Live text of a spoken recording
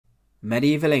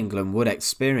Medieval England would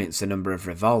experience a number of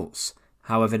revolts,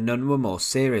 however none were more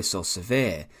serious or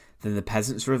severe than the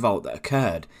Peasants' Revolt that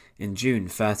occurred in June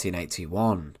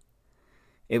 1381.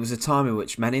 It was a time in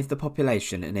which many of the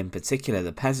population, and in particular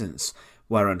the peasants,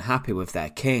 were unhappy with their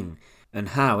king and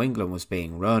how England was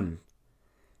being run.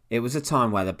 It was a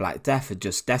time where the Black Death had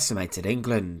just decimated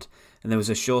England, and there was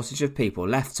a shortage of people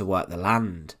left to work the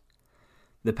land.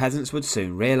 The peasants would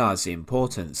soon realise the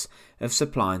importance of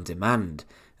supply and demand,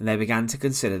 and they began to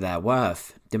consider their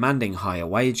worth, demanding higher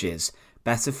wages,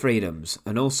 better freedoms,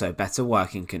 and also better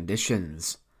working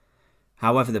conditions.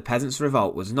 However, the Peasants'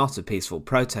 Revolt was not a peaceful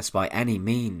protest by any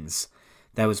means.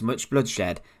 There was much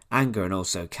bloodshed, anger, and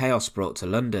also chaos brought to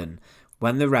London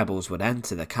when the rebels would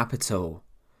enter the capital.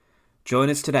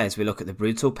 Join us today as we look at the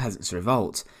brutal Peasants'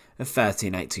 Revolt of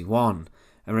 1381,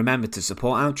 and remember to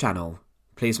support our channel.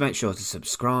 Please make sure to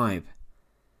subscribe.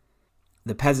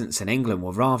 The peasants in England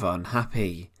were rather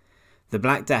unhappy. The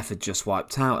Black Death had just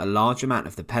wiped out a large amount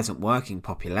of the peasant working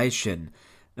population,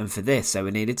 and for this they were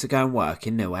needed to go and work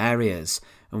in new areas,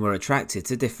 and were attracted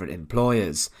to different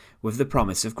employers, with the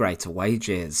promise of greater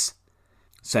wages.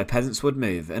 So peasants would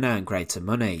move and earn greater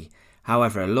money.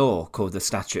 However, a law called the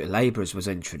Statute of Labourers was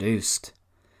introduced.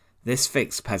 This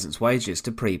fixed peasants' wages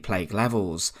to pre-plague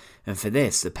levels, and for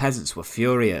this the peasants were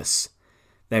furious.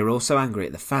 They were also angry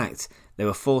at the fact they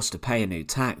were forced to pay a new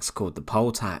tax called the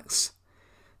poll tax.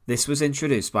 This was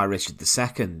introduced by Richard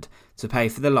II to pay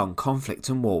for the long conflict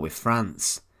and war with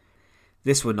France.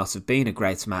 This would not have been a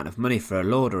great amount of money for a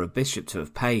lord or a bishop to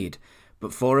have paid,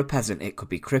 but for a peasant it could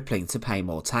be crippling to pay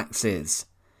more taxes.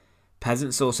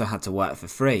 Peasants also had to work for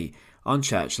free on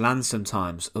church land,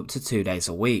 sometimes up to 2 days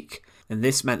a week, and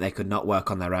this meant they could not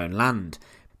work on their own land,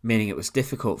 meaning it was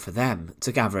difficult for them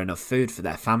to gather enough food for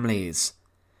their families.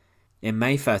 In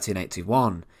May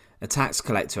 1381, a tax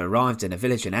collector arrived in a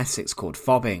village in Essex called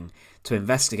Fobbing to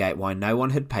investigate why no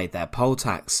one had paid their poll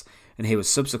tax, and he was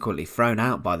subsequently thrown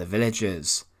out by the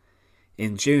villagers.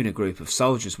 In June, a group of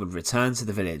soldiers would return to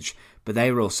the village, but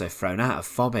they were also thrown out of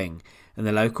Fobbing, and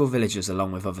the local villagers,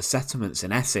 along with other settlements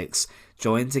in Essex,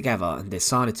 joined together and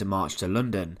decided to march to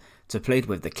London to plead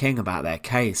with the king about their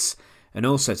case, and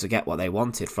also to get what they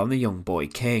wanted from the young boy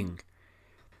king.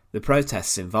 The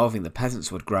protests involving the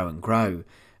peasants would grow and grow,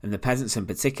 and the peasants in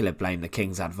particular blamed the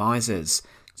king's advisers,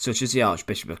 such as the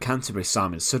Archbishop of Canterbury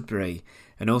Simon Sudbury,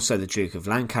 and also the Duke of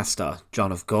Lancaster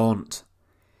John of Gaunt.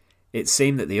 It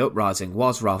seemed that the uprising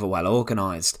was rather well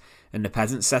organised, and the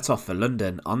peasants set off for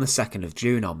London on the 2nd of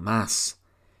June en masse.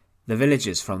 The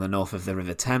villagers from the north of the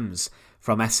River Thames,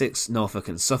 from Essex, Norfolk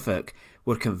and Suffolk,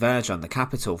 would converge on the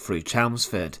capital through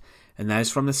Chelmsford, and those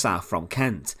from the south from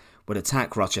Kent would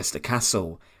attack Rochester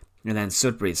Castle, and then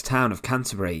Sudbury's town of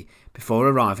Canterbury, before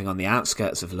arriving on the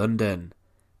outskirts of London.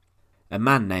 A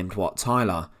man named Wat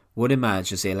Tyler would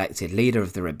emerge as the elected leader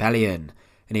of the rebellion,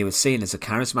 and he was seen as a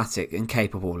charismatic and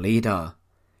capable leader.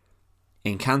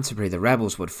 In Canterbury, the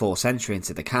rebels would force entry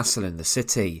into the castle and the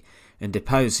city, and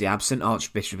depose the absent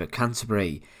Archbishop of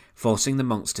Canterbury, forcing the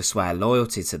monks to swear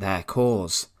loyalty to their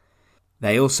cause.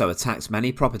 They also attacked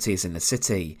many properties in the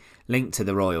city, linked to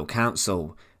the royal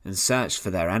council, and searched for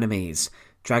their enemies,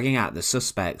 dragging out the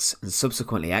suspects and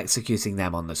subsequently executing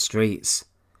them on the streets.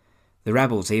 The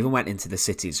rebels even went into the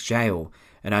city's jail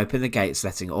and opened the gates,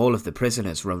 letting all of the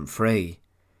prisoners run free.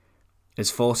 As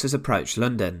forces approached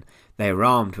London, they were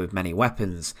armed with many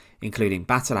weapons, including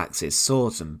battle axes,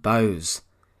 swords and bows.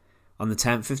 On the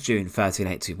 10th of June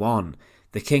 1381,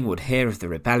 the king would hear of the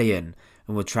rebellion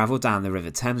and would travel down the River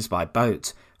Thames by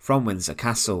boat from Windsor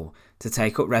Castle to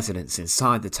take up residence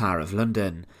inside the Tower of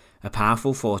London, a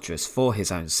powerful fortress for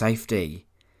his own safety.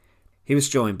 He was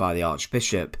joined by the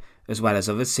Archbishop, as well as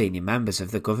other senior members of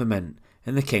the government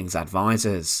and the king's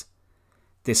advisers.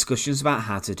 Discussions about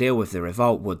how to deal with the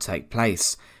revolt would take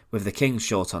place, with the king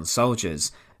short on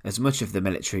soldiers, as much of the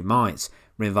military might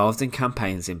were involved in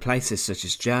campaigns in places such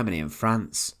as Germany and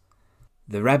France.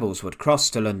 The rebels would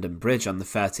cross to London Bridge on the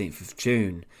 13th of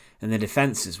June, and the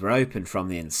defences were opened from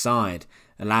the inside,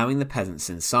 allowing the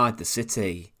peasants inside the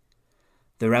city.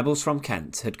 The rebels from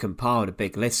Kent had compiled a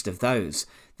big list of those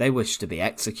they wished to be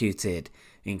executed,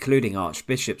 including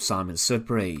Archbishop Simon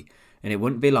Sudbury, and it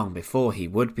wouldn't be long before he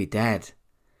would be dead.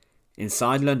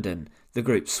 Inside London, the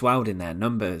group swelled in their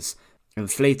numbers,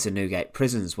 and Fleet and Newgate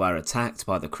prisons were attacked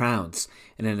by the crowds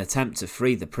in an attempt to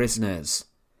free the prisoners.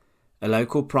 A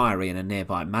local priory in a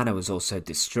nearby manor was also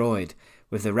destroyed,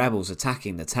 with the rebels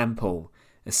attacking the Temple,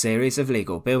 a series of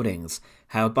legal buildings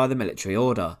held by the military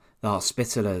order, the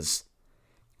Hospitallers.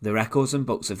 The records and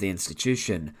books of the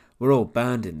institution were all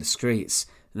burned in the streets,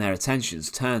 and their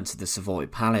attentions turned to the Savoy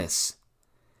Palace.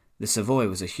 The Savoy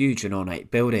was a huge and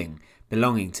ornate building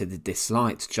belonging to the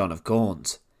disliked John of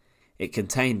Gaunt. It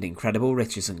contained incredible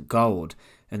riches and gold,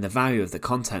 and the value of the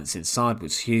contents inside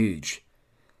was huge.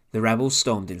 The rebels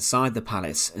stormed inside the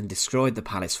palace and destroyed the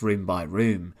palace room by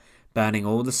room, burning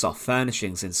all the soft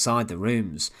furnishings inside the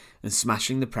rooms and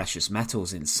smashing the precious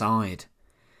metals inside.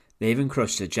 They even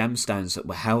crushed the gemstones that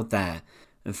were held there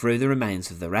and threw the remains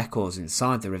of the records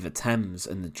inside the River Thames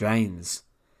and the drains.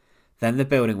 Then the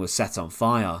building was set on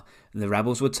fire, and the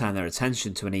rebels would turn their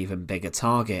attention to an even bigger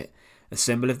target, a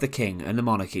symbol of the king and the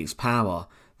monarchy's power,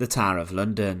 the Tower of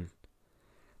London.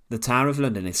 The Tower of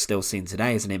London is still seen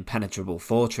today as an impenetrable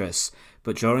fortress,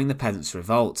 but during the Peasants'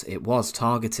 Revolt it was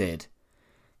targeted.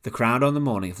 The crowd on the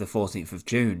morning of the 14th of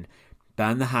June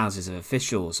burned the houses of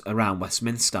officials around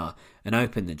Westminster and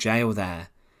opened the jail there.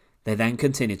 They then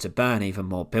continued to burn even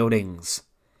more buildings.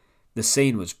 The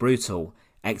scene was brutal.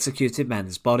 Executed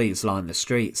men's bodies lined the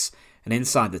streets, and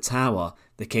inside the tower,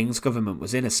 the king's government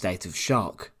was in a state of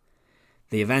shock.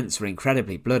 The events were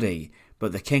incredibly bloody,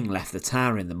 but the king left the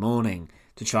tower in the morning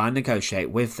to try and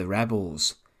negotiate with the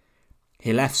rebels.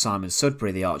 He left Simon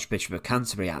Sudbury, the Archbishop of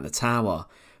Canterbury, at the tower,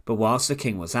 but whilst the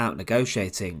king was out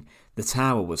negotiating, the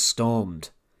tower was stormed.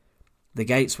 The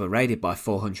gates were raided by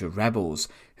 400 rebels,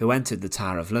 who entered the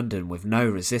Tower of London with no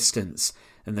resistance,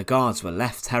 and the guards were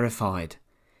left terrified.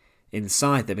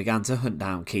 Inside, they began to hunt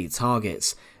down key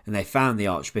targets, and they found the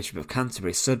Archbishop of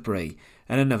Canterbury, Sudbury,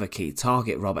 and another key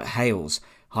target, Robert Hales,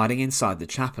 hiding inside the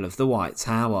chapel of the White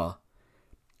Tower.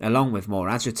 Along with more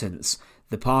adjutants,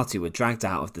 the party were dragged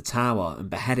out of the tower and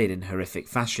beheaded in horrific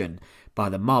fashion by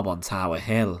the mob on Tower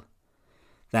Hill.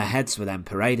 Their heads were then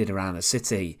paraded around the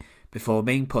city, before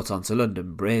being put onto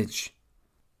London Bridge.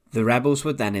 The rebels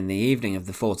would then, in the evening of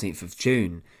the 14th of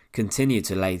June, continue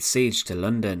to lay siege to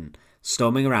London,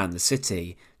 storming around the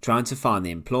city, trying to find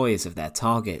the employees of their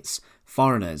targets,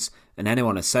 foreigners, and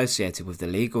anyone associated with the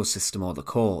legal system or the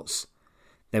courts.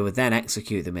 They would then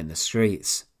execute them in the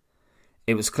streets.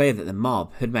 It was clear that the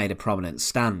mob had made a prominent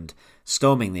stand,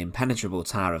 storming the impenetrable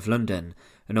Tower of London,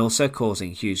 and also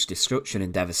causing huge destruction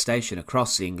and devastation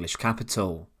across the English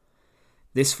capital.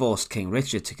 This forced King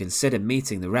Richard to consider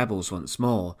meeting the rebels once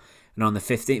more, and on the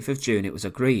 15th of June it was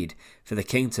agreed for the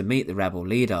king to meet the rebel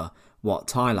leader, Wat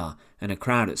Tyler, and a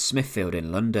crowd at Smithfield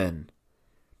in London.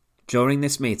 During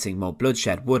this meeting, more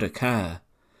bloodshed would occur.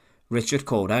 Richard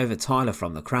called over Tyler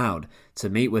from the crowd to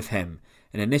meet with him,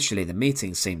 and initially the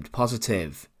meeting seemed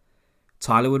positive.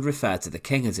 Tyler would refer to the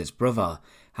king as his brother,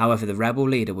 however the rebel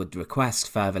leader would request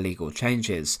further legal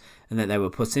changes, and that they were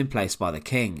put in place by the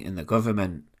king and the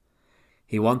government.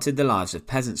 He wanted the lives of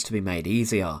peasants to be made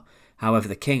easier, however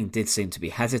the king did seem to be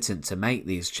hesitant to make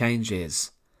these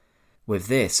changes. With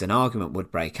this, an argument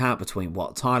would break out between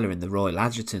Wat Tyler and the royal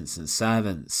adjutants and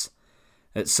servants.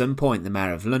 At some point the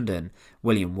Mayor of London,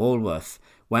 William Walworth,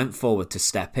 went forward to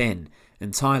step in,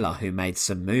 and Tyler, who made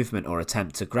some movement or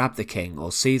attempt to grab the king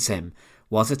or seize him,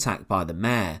 was attacked by the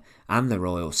mayor and the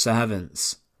royal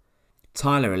servants.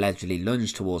 Tyler allegedly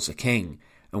lunged towards the king,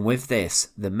 and with this,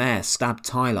 the mayor stabbed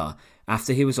Tyler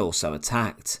after he was also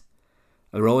attacked.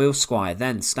 A royal squire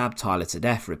then stabbed Tyler to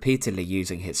death repeatedly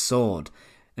using his sword,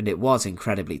 and it was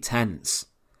incredibly tense.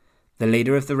 The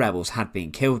leader of the rebels had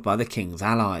been killed by the king's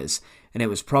allies, and it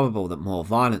was probable that more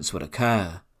violence would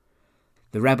occur.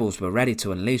 The rebels were ready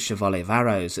to unleash a volley of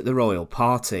arrows at the royal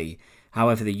party,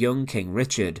 however the young King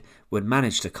Richard would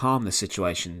manage to calm the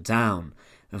situation down,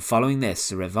 and following this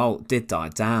the revolt did die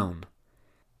down.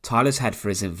 Tyler's head for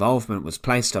his involvement was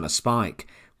placed on a spike,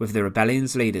 with the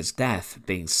rebellion's leader's death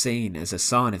being seen as a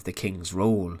sign of the king's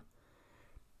rule.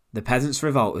 The Peasants'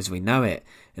 Revolt as we know it,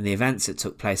 and the events that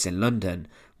took place in London,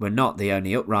 were not the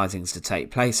only uprisings to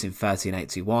take place in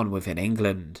 1381 within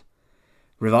England.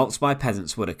 Revolts by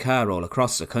peasants would occur all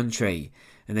across the country,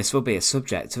 and this will be a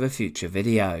subject of a future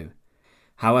video.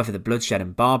 However, the bloodshed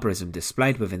and barbarism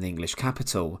displayed within the English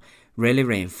capital really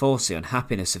reinforced the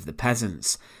unhappiness of the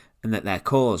peasants, and that their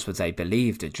cause was, they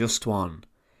believed, a just one.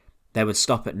 They would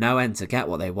stop at no end to get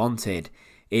what they wanted,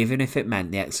 even if it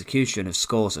meant the execution of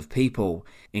scores of people,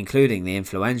 including the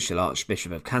influential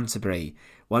Archbishop of Canterbury,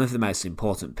 one of the most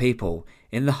important people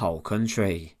in the whole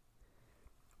country.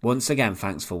 Once again,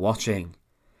 thanks for watching.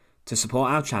 To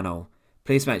support our channel,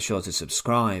 please make sure to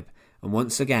subscribe, and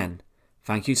once again,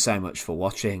 thank you so much for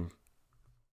watching.